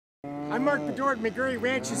I'm Mark Bedore at McGarry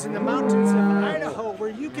Ranches in the mountains of Idaho, where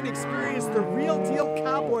you can experience the real deal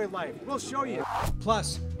cowboy life. We'll show you.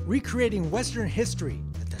 Plus, recreating Western history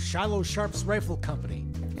at the Shiloh Sharps Rifle Company.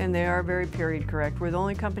 And they are very period correct. We're the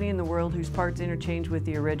only company in the world whose parts interchange with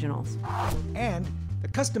the originals. And the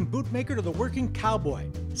custom bootmaker to the working cowboy,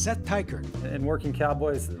 Seth Teichert. And working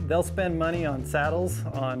cowboys, they'll spend money on saddles,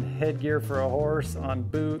 on headgear for a horse, on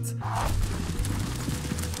boots.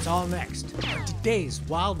 It's all next on today's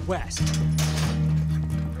Wild West.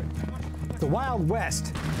 The Wild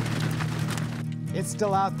West. It's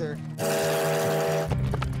still out there.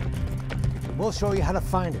 And we'll show you how to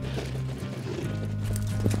find it.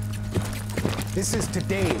 This is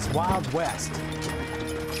today's Wild West.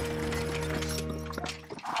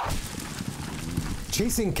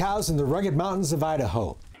 Chasing cows in the rugged mountains of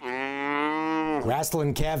Idaho.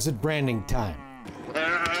 Wrestling calves at branding time.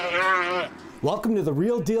 Welcome to the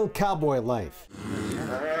real deal cowboy life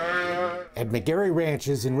at McGarry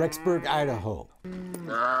Ranches in Rexburg, Idaho.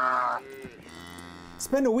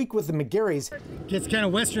 Spend a week with the McGarrys. Gets kind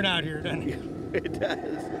of western out here, doesn't it? It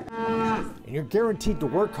does. And you're guaranteed to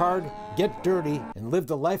work hard, get dirty, and live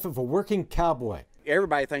the life of a working cowboy.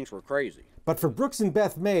 Everybody thinks we're crazy. But for Brooks and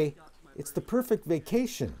Beth May, it's the perfect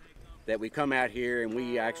vacation. That we come out here and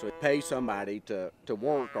we actually pay somebody to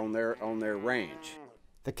work on their ranch.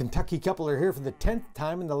 The Kentucky couple are here for the 10th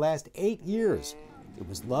time in the last 8 years. It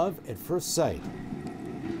was love at first sight.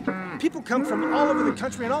 People come from all over the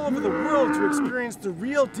country and all over the world to experience the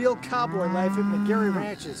real deal cowboy life at McGarry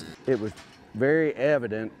Ranches. It was very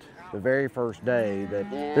evident the very first day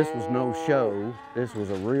that this was no show. This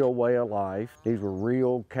was a real way of life. These were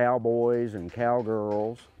real cowboys and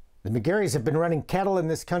cowgirls. The McGarrys have been running cattle in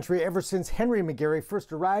this country ever since Henry McGarry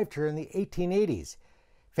first arrived here in the 1880s.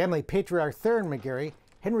 Family patriarch Theron McGarry,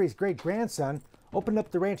 Henry's great-grandson, opened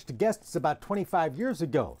up the ranch to guests about 25 years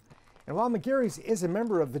ago. And while McGarry's is a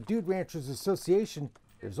member of the Dude Ranchers Association,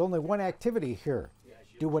 there's only one activity here.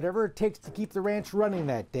 Do whatever it takes to keep the ranch running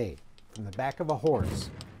that day, from the back of a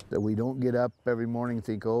horse. That we don't get up every morning and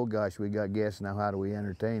think, oh gosh, we got guests, now how do we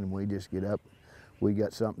entertain them? We just get up, we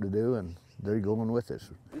got something to do, and they're going with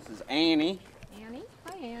us. This is Annie. Annie?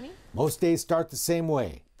 Hi, Annie. Most days start the same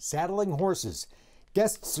way, saddling horses.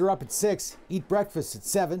 Guests are up at 6, eat breakfast at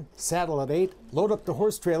 7, saddle at 8, load up the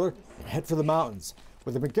horse trailer, and head for the mountains,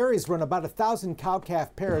 where the McGarrys run about 1,000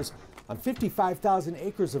 cow-calf pairs on 55,000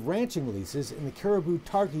 acres of ranching leases in the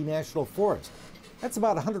Caribou-Targhee National Forest. That's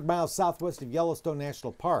about 100 miles southwest of Yellowstone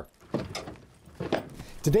National Park.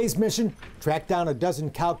 Today's mission, track down a dozen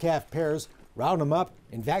cow-calf pairs, round them up,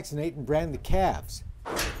 and vaccinate and brand the calves.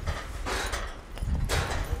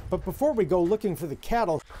 But before we go looking for the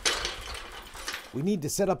cattle, we need to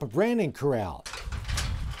set up a branding corral.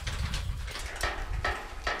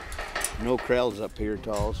 No corrals up here at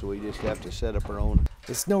all, so we just have to set up our own.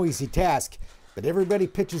 It's no easy task, but everybody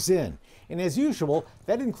pitches in. And as usual,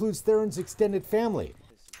 that includes Theron's extended family.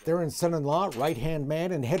 Theron's son-in-law, right-hand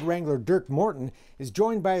man, and head wrangler Dirk Morton is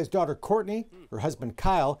joined by his daughter Courtney, her husband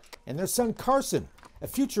Kyle, and their son Carson, a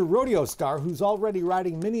future rodeo star who's already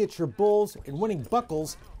riding miniature bulls and winning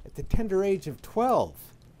buckles at the tender age of 12.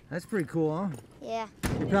 That's pretty cool, huh? Yeah.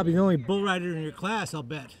 You're probably the only bull rider in your class, I'll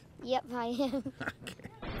bet. Yep, I am.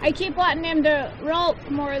 I keep wanting him to rope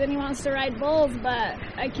more than he wants to ride bulls, but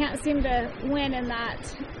I can't seem to win in that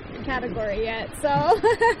category yet, so.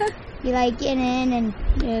 You like getting in and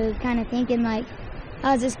you're kind of thinking like,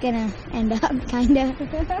 how's this gonna end up, kind of.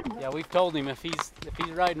 Yeah, we've told him if he's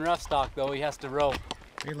riding rough stock though, he has to rope.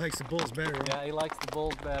 He likes the bulls better. Yeah, he likes the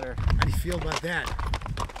bulls better. How do you feel about that?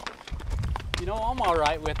 You know, I'm all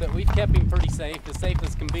right with it. We've kept him pretty safe, as safe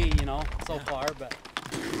as can be, you know, so far, but.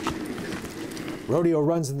 Rodeo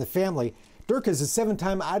runs in the family. Dirk is a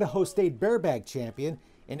 7-time Idaho State bareback champion,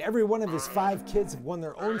 and every one of his 5 kids have won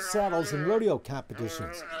their own saddles in rodeo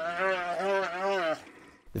competitions.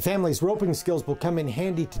 The family's roping skills will come in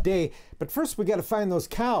handy today, but first we got to find those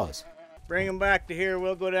cows. Bring them back to here.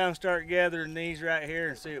 We'll go down and start gathering these right here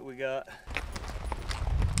and see what we got.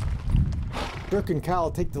 Dirk and Kyle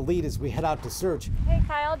take the lead as we head out to search. Hey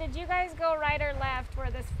Kyle, did you guys go right or left where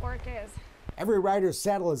this fork is? Every rider's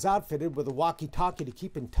saddle is outfitted with a walkie-talkie to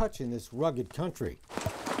keep in touch in this rugged country.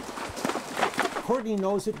 Courtney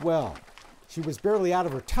knows it well. She was barely out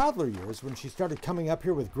of her toddler years when she started coming up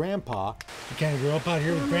here with Grandpa. You kind of grew up out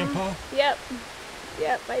here with Grandpa? Yep,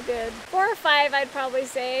 I did. 4 or 5, I'd probably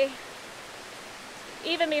say.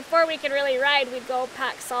 Even before we could really ride, we'd go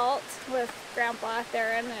pack salt with Grandpa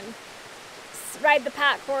Theron and ride the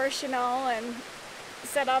pack horse, you know, and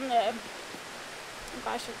sit on the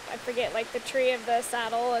gosh, I forget, like the tree of the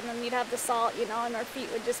saddle, and then you'd have the salt, you know, and our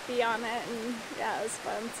feet would just be on it, and yeah, it was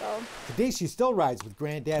fun. So today she still rides with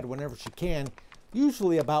Granddad whenever she can,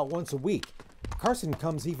 usually about once a week. Carson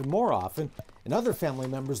comes even more often, and other family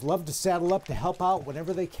members love to saddle up to help out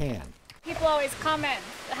whenever they can. People always comment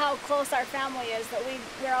how close our family is, that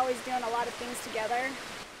we're always doing a lot of things together.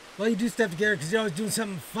 Well, you do stuff together because you're always doing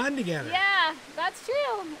something fun together. Yeah, that's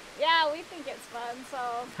true. Yeah, we think it's fun, so.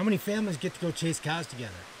 How many families get to go chase cows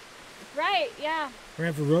together? Right, yeah. Or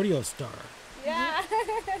have a rodeo star? Yeah.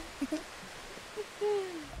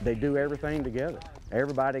 They do everything together.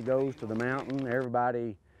 Everybody goes to the mountain,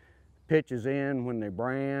 everybody pitches in when they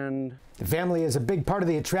brand. The family is a big part of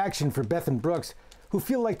the attraction for Beth and Brooks, who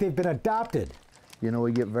feel like they've been adopted. You know,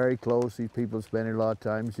 we get very close. These people spend a lot of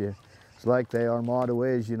times. It's like our motto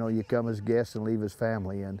is, you know, you come as guests and leave as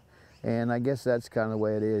family. And I guess that's kind of the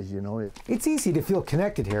way it is, you know. It's easy to feel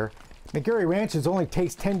connected here. McGarry Ranches only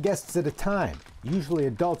takes 10 guests at a time, usually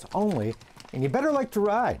adults only, and you better like to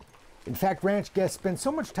ride. In fact, ranch guests spend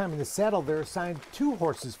so much time in the saddle they're assigned 2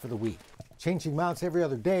 horses for the week, changing mounts every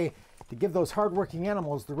other day to give those hard-working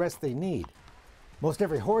animals the rest they need. Most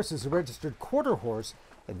every horse is a registered quarter horse,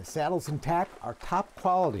 and the saddles intact are top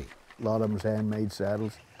quality. A lot of them's handmade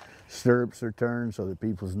saddles. Stirrups are turned so that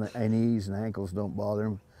people's knees and ankles don't bother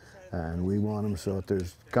them, and we want them so that they're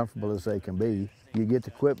as comfortable as they can be. You get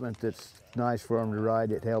the equipment that's nice for them to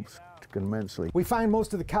ride, it helps immensely. We find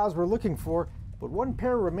most of the cows we're looking for, but one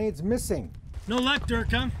pair remains missing. No luck,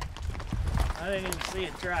 Dirk, huh? I didn't even see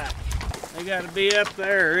a track. They got to be up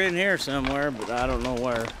there or in here somewhere, but I don't know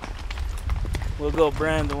where. We'll go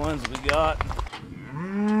brand the ones we got.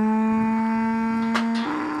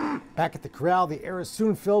 Back at the corral, the air is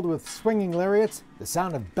soon filled with swinging lariats, the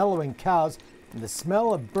sound of bellowing cows, and the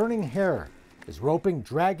smell of burning hair as roping,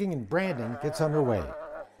 dragging, and branding gets underway.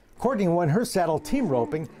 Courtney won her saddle team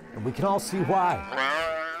roping, and we can all see why.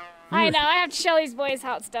 I know, I have to show these boys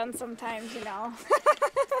how it's done sometimes, you know.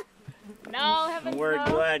 No, heavens We're no.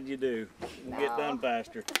 glad you do. We'll get done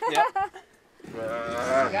faster. Yep.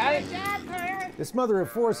 Got it. This mother of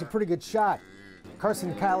 4 is a pretty good shot.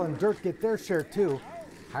 Carson, Kyle, and Dirk get their share too.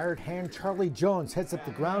 Hired hand Charlie Jones heads up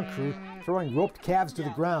the ground crew, throwing roped calves to the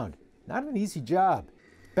ground. Not an easy job.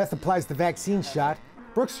 Beth applies the vaccine shot.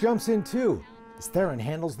 Brooks jumps in too, as Theron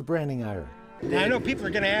handles the branding iron. Now I know people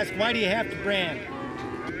are going to ask, why do you have to brand?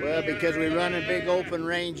 Well, because we run a big open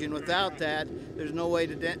range, and without that, there's no way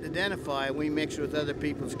to identify. We mix with other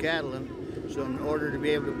people's cattle, and so in order to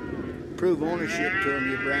be able to prove ownership to them,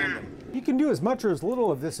 you brand them. You can do as much or as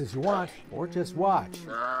little of this as you want, or just watch.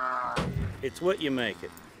 It's what you make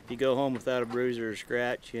it. If you go home without a bruise or a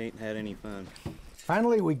scratch, you ain't had any fun.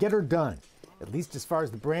 Finally, we get her done, at least as far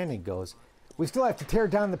as the branding goes. We still have to tear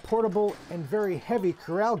down the portable and very heavy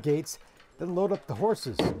corral gates, then load up the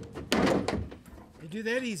horses. You do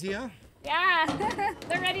that easy, huh? Yeah,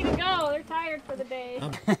 they're ready to go. They're tired for the day.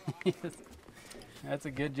 That's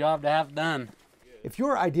a good job to have done. If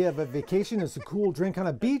your idea of a vacation is a cool drink on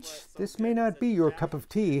a beach, this may not be your cup of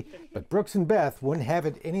tea, but Brooks and Beth wouldn't have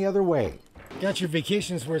it any other way. Got your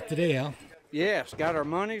vacation's worth today, huh? Yes, got our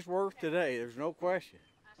money's worth today, there's no question.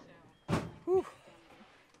 Whew.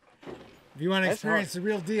 If you want to experience the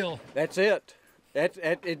real deal. That's it.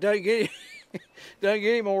 It doesn't get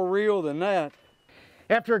any more real than that.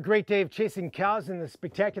 After a great day of chasing cows in the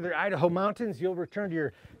spectacular Idaho mountains, you'll return to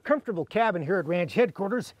your comfortable cabin here at ranch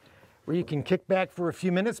headquarters, where you can kick back for a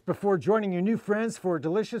few minutes before joining your new friends for a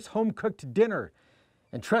delicious home-cooked dinner.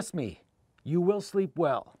 And trust me, you will sleep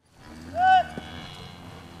well.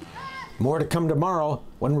 More to come tomorrow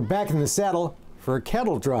when we're back in the saddle for a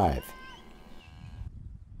cattle drive.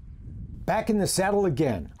 Back in the saddle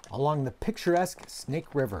again, along the picturesque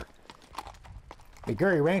Snake River.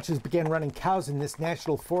 McGarry Ranches began running cows in this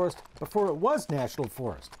national forest before it was national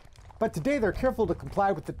forest. But today they're careful to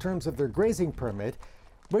comply with the terms of their grazing permit,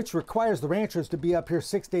 which requires the ranchers to be up here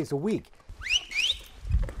 6 days a week.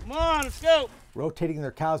 Come on, let's go. Rotating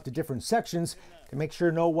their cows to different sections to make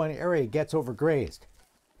sure no one area gets overgrazed.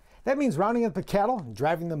 That means rounding up the cattle and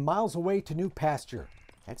driving them miles away to new pasture.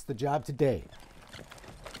 That's the job today.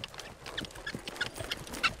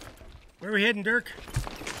 Where are we heading, Dirk?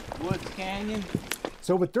 Woods Canyon.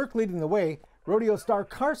 So with Dirk leading the way, rodeo star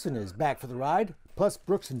Carson is back for the ride, plus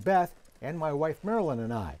Brooks and Beth, and my wife Marilyn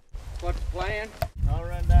and I. What's the plan? I'll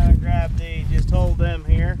run down and grab these. Just hold them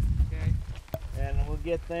here. Okay. And we'll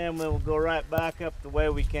get them, and we'll go right back up the way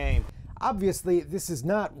we came. Obviously, this is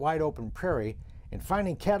not wide open prairie, and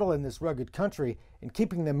finding cattle in this rugged country and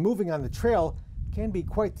keeping them moving on the trail can be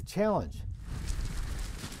quite the challenge.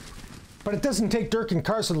 But it doesn't take Dirk and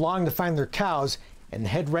Carson long to find their cows, And the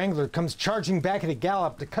head wrangler comes charging back at a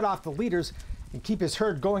gallop to cut off the leaders and keep his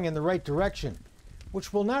herd going in the right direction,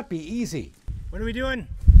 which will not be easy. What are we doing?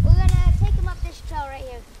 We're gonna take them up this trail right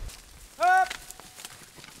here. Up!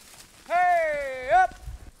 Hey, up!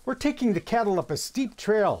 We're taking the cattle up a steep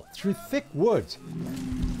trail through thick woods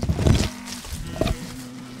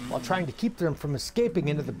while trying to keep them from escaping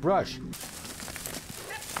into the brush.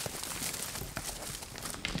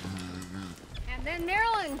 And then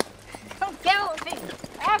Marilyn, go galloping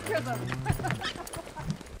after them.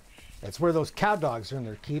 That's where those cow dogs earn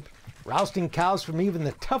their keep, rousting cows from even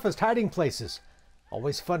the toughest hiding places.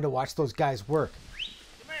 Always fun to watch those guys work.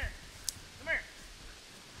 Come here. Come here.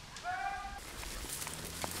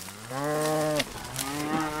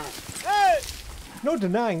 Hey! No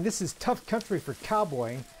denying this is tough country for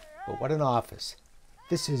cowboying, but what an office.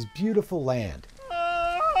 This is beautiful land.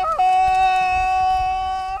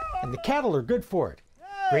 And the cattle are good for it.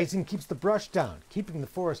 Grazing keeps the brush down, keeping the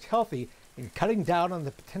forest healthy, and cutting down on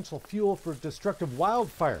the potential fuel for destructive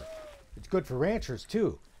wildfire. It's good for ranchers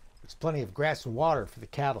too. There's plenty of grass and water for the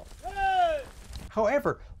cattle.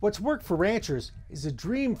 However, what's worked for ranchers is a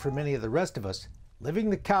dream for many of the rest of us, living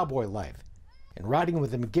the cowboy life. And riding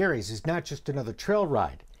with the McGarrys is not just another trail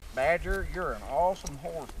ride. Badger, you're an awesome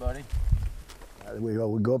horse, buddy. We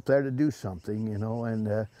go up there to do something, you know,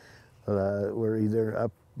 and we're either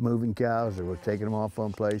up moving cows, or we're taking them off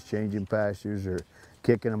one place, changing pastures, or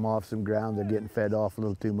kicking them off some ground. They're getting fed off a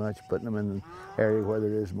little too much, putting them in an area where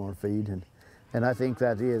there is more feed. And I think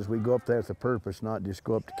that is, we go up there with a purpose, not just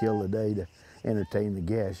go up to kill the day to entertain the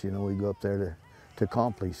guests. You know, we go up there to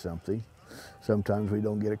accomplish something. Sometimes we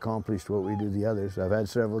don't get accomplished what we do the others. I've had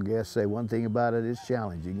several guests say one thing about it is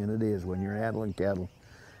challenging, and it is. When you're handling cattle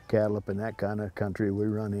up in that kind of country we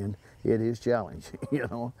run in, it is challenging, you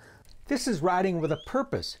know. This is riding with a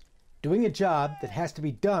purpose, doing a job that has to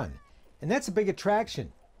be done. And that's a big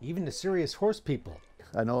attraction, even to serious horse people.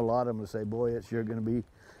 I know a lot of them will say, boy, it's sure going to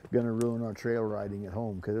ruin our trail riding at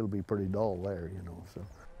home, because it'll be pretty dull there, you know. So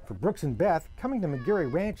for Brooks and Beth, coming to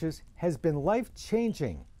McGarry Ranches has been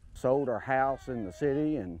life-changing. Sold our house in the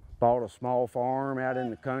city and bought a small farm out in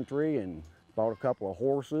the country and bought a couple of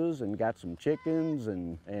horses and got some chickens,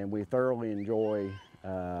 and we thoroughly enjoy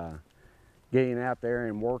getting out there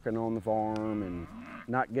and working on the farm and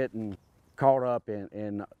not getting caught up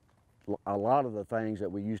in a lot of the things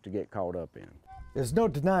that we used to get caught up in. There's no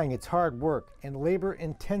denying it's hard work and labor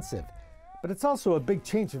intensive, but it's also a big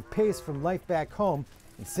change of pace from life back home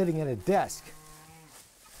and sitting at a desk.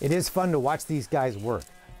 It is fun to watch these guys work.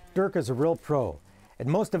 Dirk is a real pro, and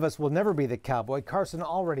most of us will never be the cowboy Carson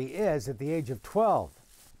already is at the age of 12.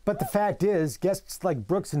 But the fact is, guests like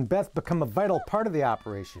Brooks and Beth become a vital part of the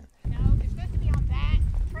operation. No, it's supposed to be on that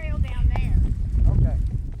trail down there. Okay.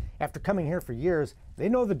 After coming here for years, they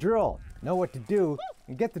know the drill, know what to do,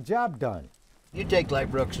 and get the job done. You take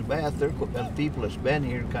like Brooks and Beth, they're people that's been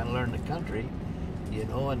here and kind of learn the country, you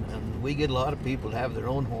know, and we get a lot of people that have their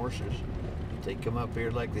own horses. They come up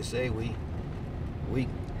here, like they say, we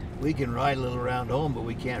can ride a little around home, but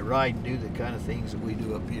we can't ride and do the kind of things that we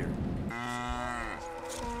do up here.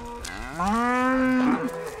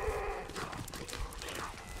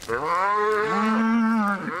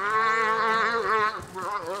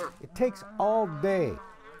 It takes all day.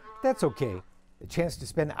 That's okay. The chance to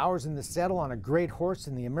spend hours in the saddle on a great horse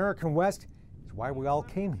in the American West is why we all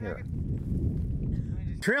came here.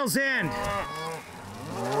 Trail's end.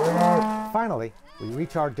 Finally, we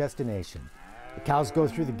reach our destination. The cows go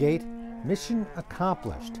through the gate. Mission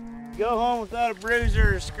accomplished. Go home without a bruise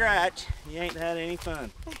or a scratch, you ain't had any fun.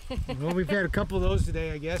 Well, we've had a couple of those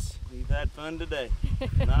today, I guess. We've had fun today,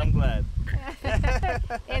 and I'm glad.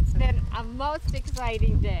 It's been a most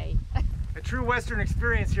exciting day. A true Western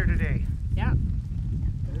experience here today. Yeah.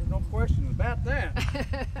 There's no question about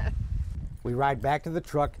that. We ride back to the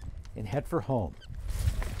truck and head for home.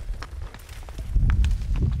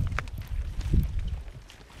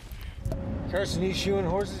 Carson, you shoeing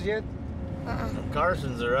horses yet?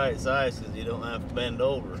 Carson's the right size because you don't have to bend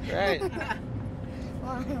over. Right.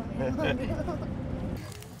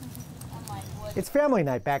 It's family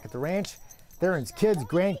night back at the ranch. Theron's kids,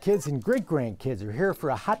 grandkids, and great-grandkids are here for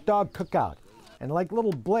a hot dog cookout. And like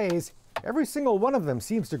little Blaze, every single one of them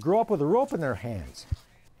seems to grow up with a rope in their hands.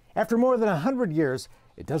 After more than 100 years,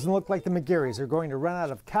 it doesn't look like the McGarrys are going to run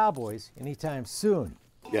out of cowboys anytime soon.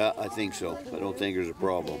 Yeah, I think so. I don't think there's a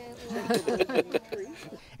problem.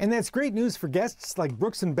 And that's great news for guests like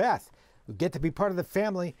Brooks and Beth, who get to be part of the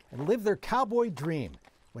family and live their cowboy dream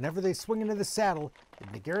whenever they swing into the saddle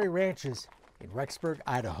at McGarry Ranches in Rexburg,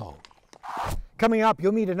 Idaho. Coming up,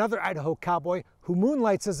 you'll meet another Idaho cowboy who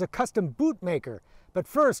moonlights as a custom boot maker. But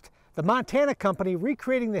first, The Montana company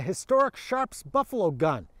recreating the historic Sharps buffalo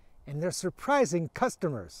gun, and they're surprising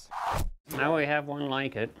customers. Now we have one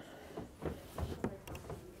like it,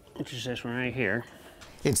 which is this one right here.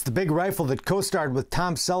 It's the big rifle that co-starred with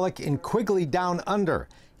Tom Selleck in Quigley Down Under,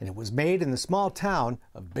 and it was made in the small town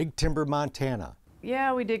of Big Timber, Montana.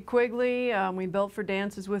 Yeah, we did Quigley. We built for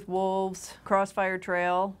Dances with Wolves, Crossfire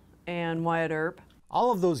Trail, and Wyatt Earp.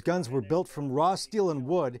 All of those guns were built from raw steel and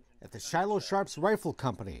wood at the Shiloh Sharps Rifle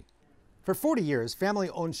Company. For 40 years,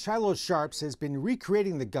 family-owned Shiloh Sharps has been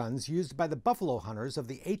recreating the guns used by the buffalo hunters of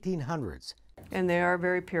the 1800s. And they are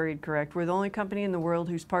very period correct. We're the only company in the world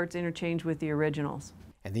whose parts interchange with the originals.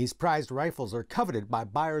 And these prized rifles are coveted by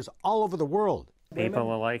buyers all over the world.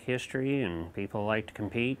 People like history and people like to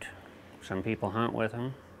compete. Some people hunt with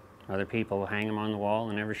them. Other people hang them on the wall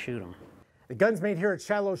and never shoot them. The guns made here at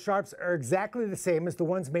Shiloh Sharps are exactly the same as the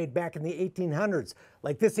ones made back in the 1800s,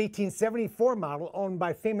 like this 1874 model owned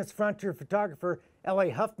by famous frontier photographer L.A.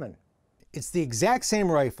 Huffman. It's the exact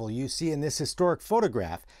same rifle you see in this historic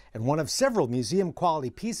photograph and one of several museum-quality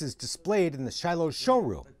pieces displayed in the Shiloh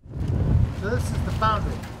showroom. So this is the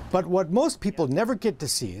foundry. But what most people never get to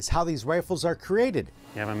see is how these rifles are created.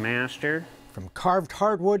 You have a master. From carved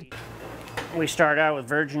hardwood. We start out with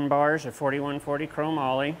virgin bars of 4140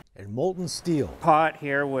 chromoly. And molten steel. Pot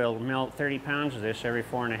here will melt 30 pounds of this every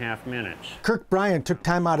 4.5 minutes. Kirk Bryan took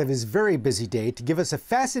time out of his very busy day to give us a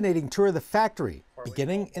fascinating tour of the factory,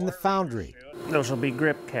 beginning in the foundry. Those will be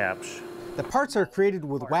grip caps. The parts are created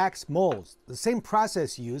with wax molds, the same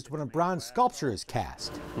process used when a bronze sculpture is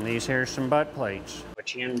cast. And these here are some butt plates.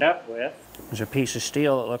 What you end up with is a piece of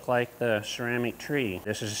steel that looked like the ceramic tree.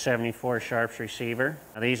 This is a 74 Sharps receiver.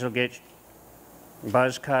 Now these will get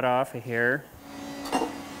buzz cut off of here.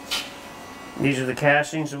 These are the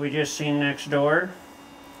castings that we just seen next door.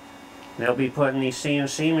 They'll be put in these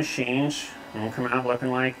CNC machines and will come out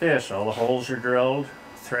looking like this. All the holes are drilled,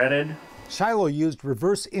 threaded. Shiloh used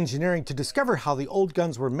reverse engineering to discover how the old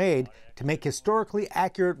guns were made to make historically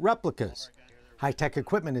accurate replicas. High-tech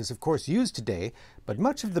equipment is of course used today, but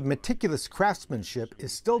much of the meticulous craftsmanship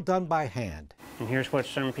is still done by hand. And here's what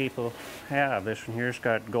some people have. This one here's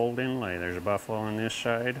got gold inlay. There's a buffalo on this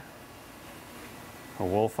side, a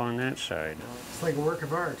wolf on that side. It's like a work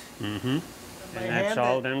of art. Mm-hmm. And that's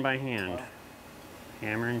all done by hand.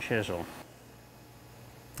 Hammer and chisel.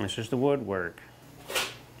 This is the woodwork.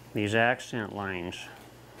 These accent lines,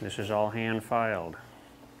 this is all hand filed.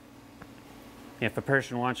 If a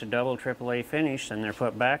person wants a double AAA finish, then they're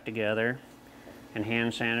put back together and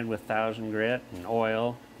hand sanded with 1000 grit and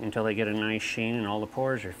oil until they get a nice sheen and all the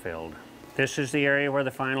pores are filled. This is the area where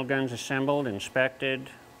the final gun's assembled, inspected,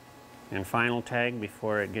 and final tagged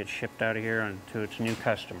before it gets shipped out of here to its new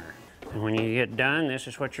customer. And when you get done, this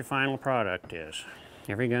is what your final product is.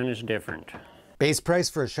 Every gun is different. Base price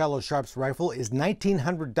for a Shiloh Sharps rifle is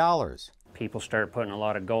 $1,900. People start putting a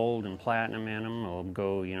lot of gold and platinum in them. They'll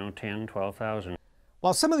go, you know, 10, 12,000.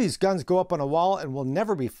 While some of these guns go up on a wall and will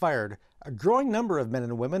never be fired, a growing number of men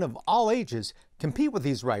and women of all ages compete with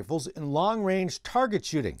these rifles in long-range target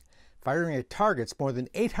shooting, firing at targets more than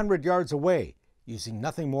 800 yards away, using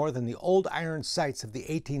nothing more than the old iron sights of the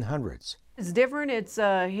 1800s. It's different. It's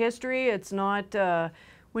history. It's not...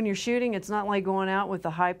 When you're shooting, it's not like going out with the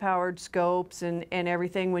high-powered scopes and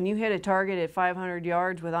everything. When you hit a target at 500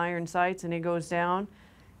 yards with iron sights and it goes down,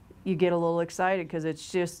 you get a little excited because it's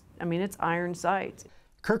just, I mean, it's iron sights.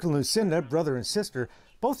 Kirk and Lucinda, brother and sister,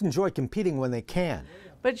 both enjoy competing when they can.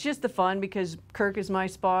 But it's just the fun because Kirk is my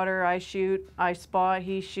spotter. I shoot, I spot,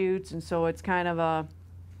 he shoots, and so it's kind of a,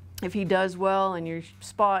 if he does well and you're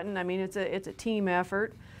spotting, I mean, it's a team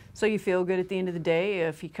effort. So you feel good at the end of the day.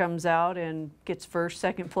 If he comes out and gets first,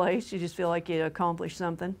 second place, you just feel like you accomplished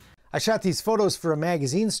something. I shot these photos for a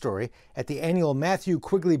magazine story at the annual Matthew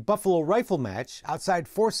Quigley Buffalo Rifle Match outside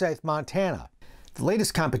Forsyth, Montana. The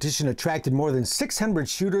latest competition attracted more than 600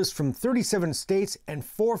 shooters from 37 states and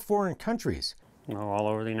 4 foreign countries. All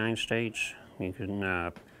over the United States. You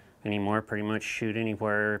can anymore pretty much shoot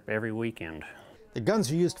anywhere every weekend. The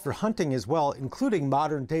guns are used for hunting as well, including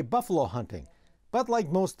modern-day buffalo hunting. But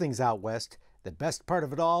like most things out west, the best part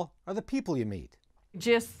of it all are the people you meet.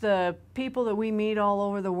 Just the people that we meet all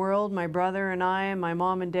over the world. My brother and I and my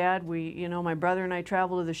mom and dad, my brother and I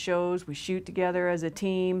travel to the shows. We shoot together as a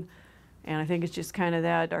team. And I think it's just kind of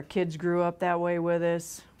that. Our kids grew up that way with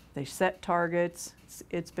us. They set targets.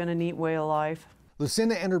 It's been a neat way of life.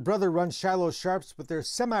 Lucinda and her brother run Shiloh Sharps with their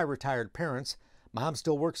semi-retired parents. Mom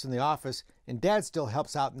still works in the office, and Dad still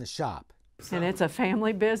helps out in the shop. And it's a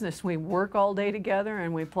family business. We work all day together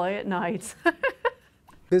and we play at nights.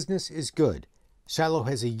 Business is good. Shiloh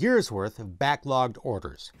has a year's worth of backlogged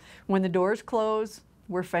orders. When the doors close,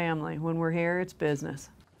 We're family. When we're here, it's business.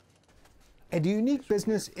 And a unique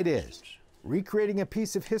business it is, recreating a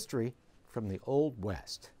piece of history from the Old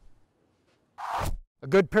West. A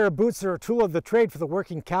good pair of boots are a tool of the trade for the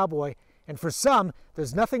working cowboy, and for some,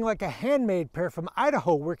 there's nothing like a handmade pair from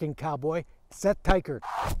Idaho working cowboy, Seth Teichert.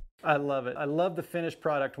 I love it. I love the finished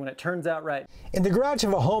product when it turns out right. In the garage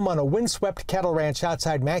of a home on a windswept cattle ranch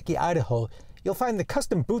outside Mackay, Idaho, you'll find the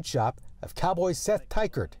custom boot shop of cowboy Seth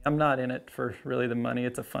Teichert. I'm not in it for really the money.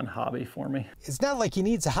 It's a fun hobby for me. It's not like he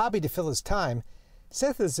needs a hobby to fill his time.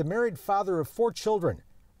 Seth is a married father of 4 children,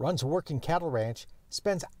 runs a working cattle ranch,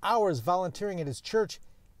 spends hours volunteering at his church,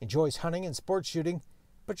 enjoys hunting and sport shooting,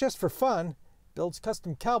 but just for fun, builds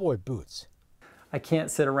custom cowboy boots. I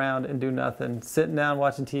can't sit around and do nothing. Sitting down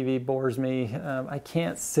watching TV bores me. I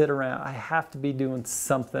can't sit around. I have to be doing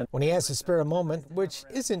something. When he has a spare moment, which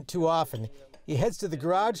isn't too often, he heads to the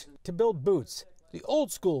garage to build boots, the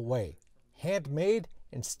old school way, handmade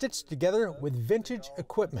and stitched together with vintage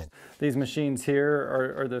equipment. These machines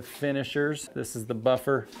here are the finishers. This is the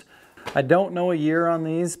buffer. I don't know a year on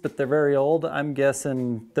these, but they're very old. I'm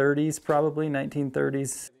guessing 30s probably,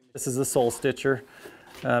 1930s. This is a sole stitcher.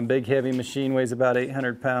 Big heavy machine, weighs about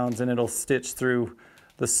 800 pounds, and it'll stitch through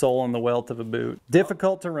the sole and the welt of a boot.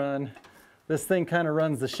 Difficult to run. This thing kind of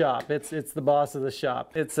runs the shop. It's the boss of the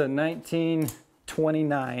shop. It's a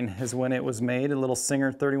 1929 is when it was made, a little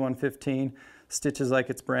Singer 3115. Stitches like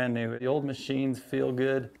it's brand new. The old machines feel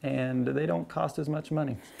good, and they don't cost as much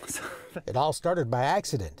money. It all started by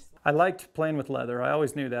accident. I liked playing with leather. I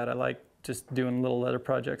always knew that. I liked just doing little leather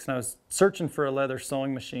projects, and I was searching for a leather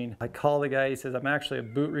sewing machine. I call the guy, he says, I'm actually a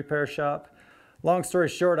boot repair shop. Long story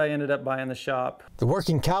short, I ended up buying the shop. The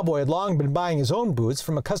working cowboy had long been buying his own boots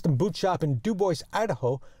from a custom boot shop in DuBois,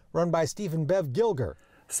 Idaho, run by Steve and Bev Gilger.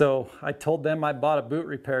 So I told them I bought a boot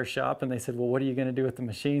repair shop, and they said, well, what are you going to do with the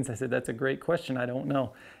machines? I said, that's a great question, I don't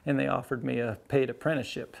know. And they offered me a paid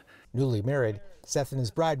apprenticeship. Newly married, Seth and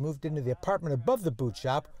his bride moved into the apartment above the boot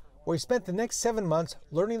shop, where he spent the next 7 months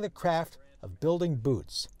learning the craft of building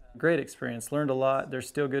boots. Great experience, learned a lot. They're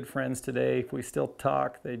still good friends today. We still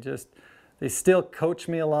talk. They still coach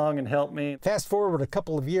me along and help me. Fast forward a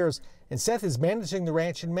couple of years, and Seth is managing the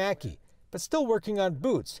ranch in Mackay, but still working on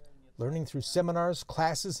boots, learning through seminars,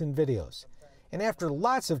 classes, and videos. And after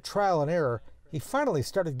lots of trial and error, he finally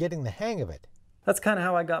started getting the hang of it. That's kind of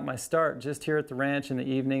how I got my start, just here at the ranch in the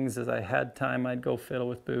evenings. As I had time, I'd go fiddle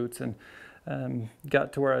with boots, and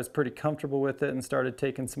got to where I was pretty comfortable with it and started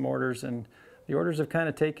taking some orders, and the orders have kind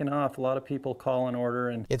of taken off. A lot of people call an order,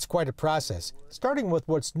 and it's quite a process, starting with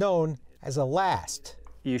what's known as a last.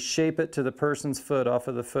 You shape it to the person's foot off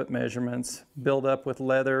of the foot measurements, build up with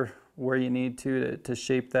leather where you need to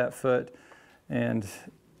shape that foot, and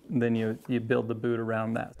then you build the boot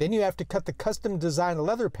around that. Then you have to cut the custom designed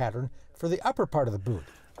leather pattern for the upper part of the boot.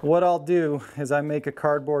 What I'll do is I make a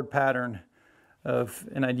cardboard pattern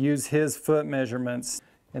and I'd use his foot measurements,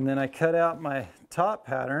 and then I cut out my top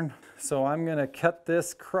pattern. So I'm going to cut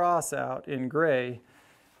this cross out in gray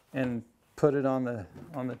and put it on the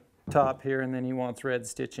top here, and then he wants red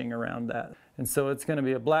stitching around that. And so it's going to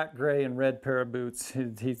be a black, gray, and red pair of boots.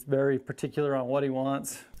 He's very particular on what he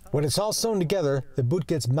wants. When it's all sewn together, the boot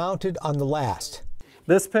gets mounted on the last.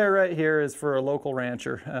 This pair right here is for a local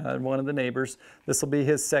rancher, one of the neighbors. This will be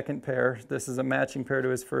his second pair. This is a matching pair to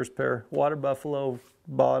his first pair. Water buffalo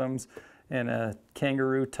bottoms and a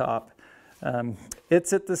kangaroo top.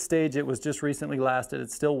 It's at the stage it was just recently lasted.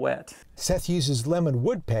 It's still wet. Seth uses lemon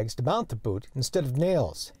wood pegs to mount the boot instead of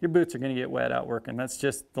nails. Your boots are going to get wet out working. That's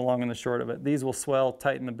just the long and the short of it. These will swell,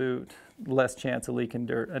 tighten the boot, less chance of leaking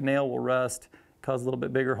dirt. A nail will rust, cause a little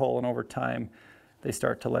bit bigger hole, and over time they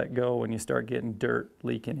start to let go when you start getting dirt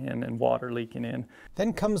leaking in and water leaking in.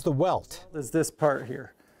 Then comes the welt. There's this part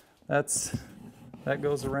here. That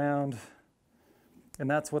goes around, and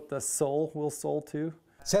that's what the sole will sole to.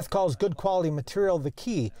 Seth calls good quality material the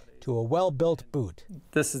key to a well-built boot.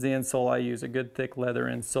 This is the insole I use, a good thick leather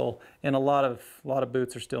insole, and a lot of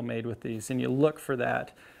boots are still made with these, and you look for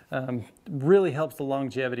that. Really helps the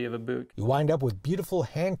longevity of a boot. You wind up with beautiful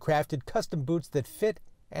handcrafted custom boots that fit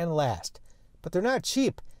and last. But they're not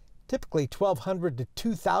cheap, typically $1,200 to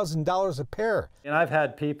 $2,000 a pair. And I've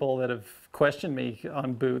had people that have questioned me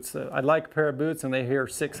on boots. I'd like a pair of boots, and they hear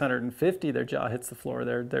 $650, their jaw hits the floor.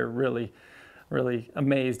 They're really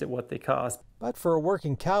amazed at what they cost. But for a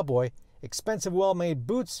working cowboy, expensive well-made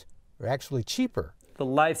boots are actually cheaper. The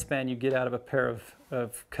lifespan you get out of a pair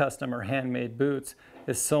of custom or handmade boots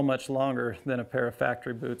is so much longer than a pair of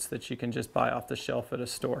factory boots that you can just buy off the shelf at a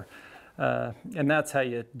store. And that's how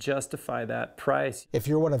you justify that price. If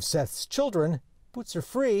you're one of Seth's children, boots are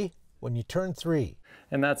free when you turn 3.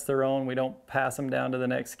 And that's their own. We don't pass them down to the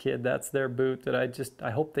next kid. That's their boot that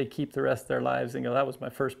I hope they keep the rest of their lives and go, that was my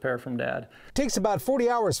first pair from Dad. It takes about 40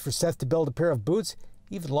 hours for Seth to build a pair of boots,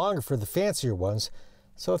 even longer for the fancier ones.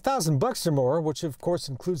 So $1,000 or more, which of course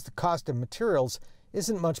includes the cost of materials,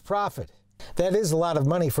 isn't much profit. That is a lot of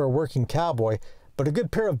money for a working cowboy, but a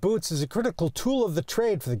good pair of boots is a critical tool of the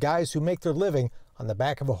trade for the guys who make their living on the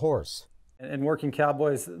back of a horse. And working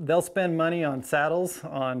cowboys, they'll spend money on saddles,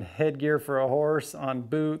 on headgear for a horse, on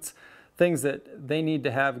boots, things that they need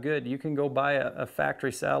to have good. You can go buy a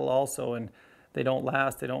factory saddle also, and they don't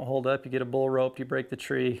last, they don't hold up. You get a bull rope, you break the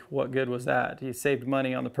tree. What good was that? You saved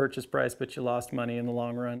money on the purchase price, but you lost money in the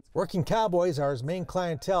long run. Working cowboys are his main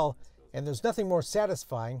clientele, and there's nothing more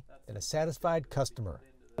satisfying than a satisfied customer.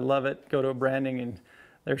 I love it. Go to a branding and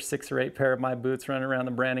there's 6 or 8 pair of my boots running around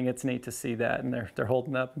the branding. It's neat to see that, and they're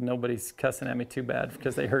holding up. And nobody's cussing at me too bad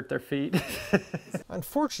because they hurt their feet.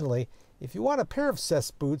 Unfortunately, if you want a pair of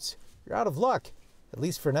Seth's boots, you're out of luck, at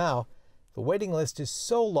least for now. The waiting list is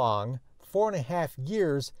so long, 4.5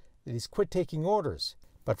 years, that he's quit taking orders.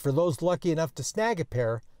 But for those lucky enough to snag a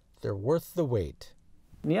pair, they're worth the wait.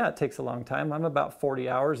 Yeah, it takes a long time. I'm about 40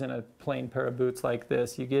 hours in a plain pair of boots like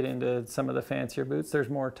this. You get into some of the fancier boots, there's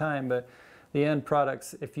more time, but the end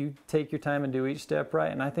products, if you take your time and do each step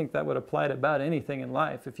right, and I think that would apply to about anything in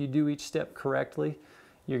life, if you do each step correctly,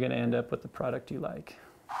 you're going to end up with the product you like.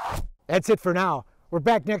 That's it for now. We're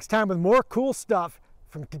back next time with more cool stuff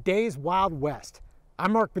from today's Wild West.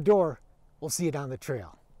 I'm Mark Bedore. We'll see you down the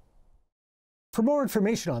trail. For more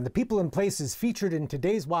information on the people and places featured in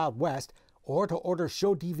today's Wild West, or to order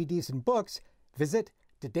show DVDs and books, visit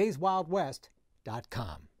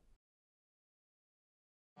todayswildwest.com.